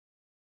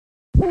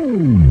Who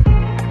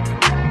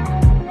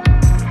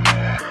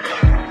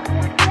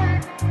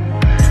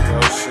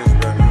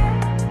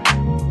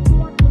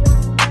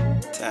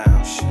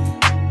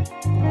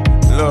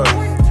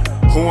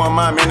am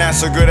I? Man,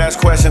 that's a good ass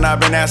question.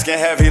 I've been asking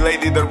heavy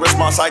lately. The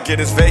response I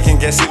get is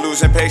vacant. Guess he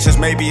losing patience.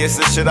 Maybe it's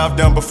the shit I've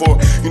done before.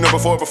 You know,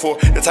 before.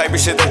 The type of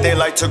shit that they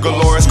like to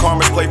galore. It's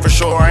karma's play for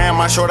sure. Or am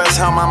I sure that's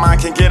how my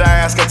mind can get? I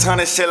ask a ton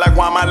of shit like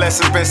why my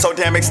lessons been so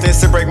damn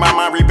extensive. Break my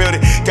mind, rebuild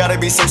it. Gotta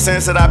be some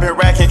sense that I've been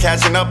racking,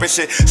 catching up and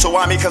shit. So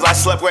why me? Cause I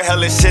slept with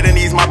hellish shit and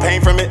ease my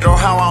pain from it. Or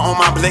how I own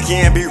my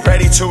blicky and be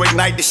ready to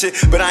ignite the shit.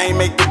 But I ain't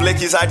make the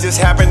blickies. I just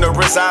happen to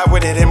reside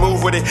with it and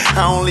move with it.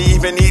 I only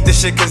even need the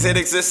shit cause it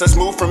exists. Let's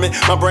move from it.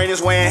 My brain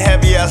is weighing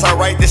heavy as I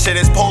write this shit.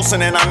 It's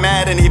pulsing and I'm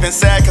mad and even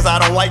sad cause I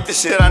don't like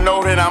this shit. I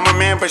know that I'm a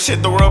man, but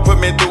shit, the world put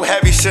me through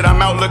heavy shit.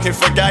 I'm out looking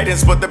for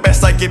guidance, but the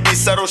best I get be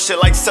settle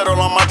shit. Like settle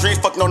on my dreams,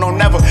 fuck no,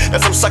 never.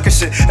 That's some sucker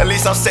shit. At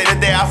least I'll say the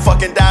day I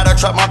fucking died, I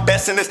tried my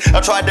best in this.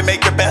 I tried to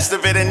make the best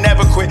of it and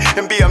never quit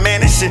and be a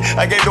man and shit.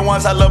 I gave the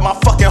ones I love my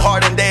fucking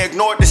heart and they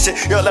ignored the shit.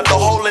 Yo, left a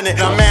hole in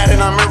it. I'm mad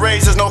and I'm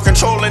enraged, there's no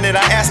controlling it.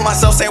 I ask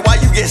myself, saying, why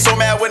you get so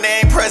mad when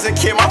they ain't present,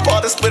 kid? My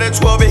father split at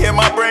 12, it hit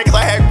my brain cause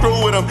I had grew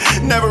with him.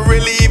 Never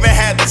really even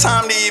had the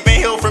time to even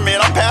heal from it.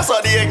 I'm past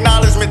all the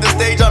acknowledgement, the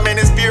stage I'm in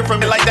is fear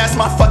from it. Like that's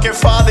my fucking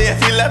father.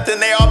 If he left then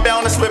they all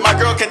bound to split. My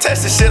girl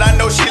contested shit, I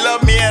know she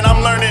loved me and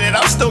I'm learning it.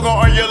 I'm still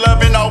gonna earn your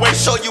love and always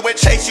show you and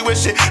chase you and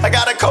shit. I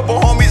got a couple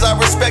homies I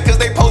respect cause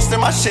they posting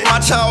my shit. My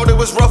childhood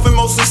was rough and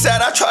mostly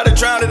sad, I try to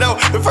drown it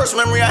out. The first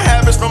memory I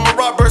have is from a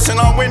rock bursting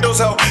on windows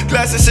out.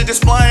 Glass and shit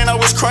just flying, I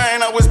was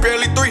crying, I was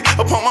barely 3.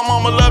 Upon my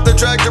mama love that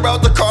dragged her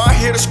out the car, I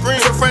hear the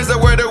screams. Her friends that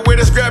were there with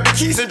us grabbed the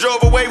keys and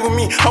drove away with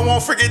me. I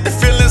won't forget the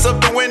feelings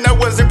of the wind that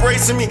was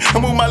embracing me. I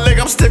move my leg,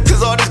 I'm stiff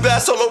cause all this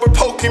glass all over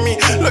poking me.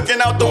 Looking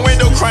out the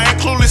window, crying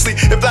cluelessly.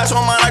 If that's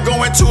my mind, I go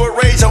into a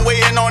rage. I'm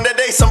waiting on the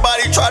day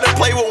somebody try to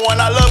play with one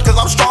I love cause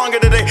I'm stronger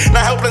today.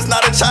 Not helpless,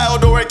 not a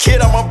child or a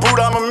kid, I'm a brute,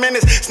 I'm a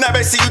menace. Snap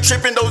back, see you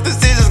tripping, those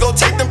decisions go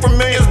take them for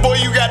millions.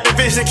 Boy, you got the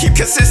vision, keep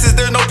consistent,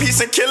 there's no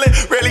peace in killing.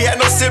 Really had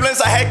no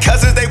siblings, I had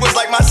cousins, they was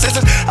like my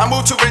sisters. I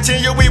moved to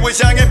Virginia, we was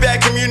young and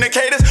bad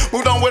communicators.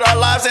 Moved on with our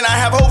lives and I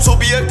have hopes we'll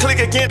be a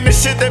clique again. The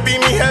shit that beat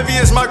me heavy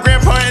is my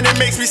grandpa and it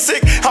makes me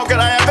sick. How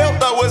could I have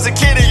helped? I was a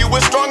kid and you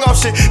was strong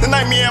off shit. The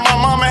night me and my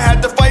mama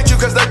had to fight you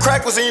cause that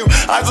crack was in you.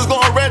 Eyes was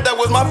going red, that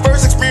was my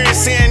first experience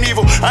seeing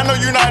evil. I know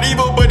you're not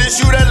evil, but it's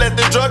you that let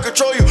the drug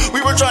control you.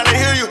 We were trying to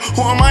heal you.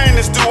 Who am I in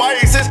this? Do I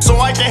exist so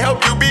I can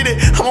help you beat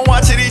it? I'ma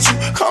watch it eat you.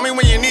 Call me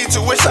when you need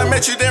to. Wish I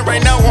met you then.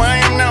 Right now where I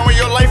am now and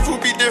your life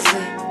would be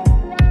different.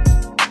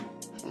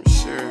 I'm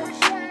serious.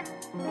 I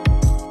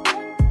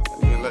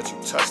didn't even let you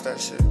touch that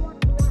shit.